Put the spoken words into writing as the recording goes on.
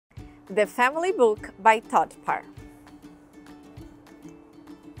The Family Book by Todd Parr.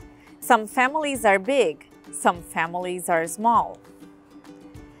 Some families are big, some families are small.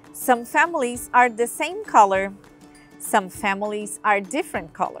 Some families are the same color, some families are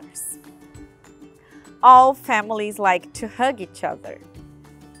different colors. All families like to hug each other.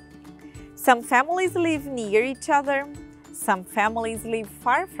 Some families live near each other, some families live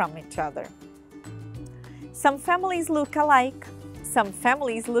far from each other. Some families look alike, some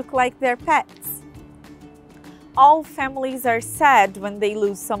families look like their pets. All families are sad when they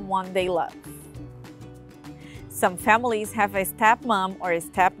lose someone they love. Some families have a stepmom or a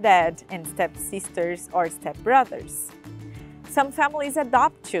stepdad and stepsisters or stepbrothers. Some families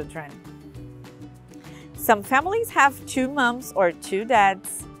adopt children. Some families have two moms or two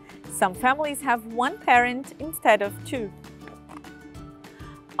dads. Some families have one parent instead of two.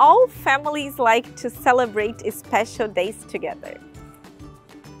 All families like to celebrate special days together.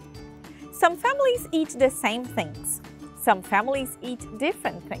 Some families eat the same things. Some families eat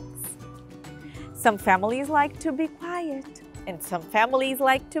different things. Some families like to be quiet, and some families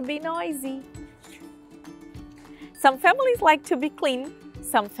like to be noisy. Some families like to be clean.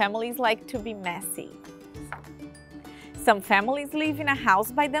 Some families like to be messy. Some families live in a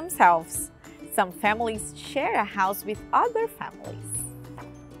house by themselves. Some families share a house with other families.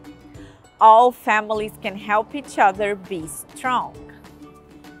 All families can help each other be strong.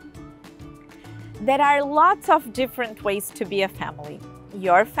 There are lots of different ways to be a family.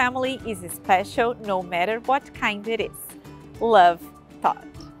 Your family is special no matter what kind it is. Love, Todd.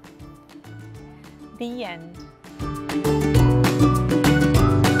 The end.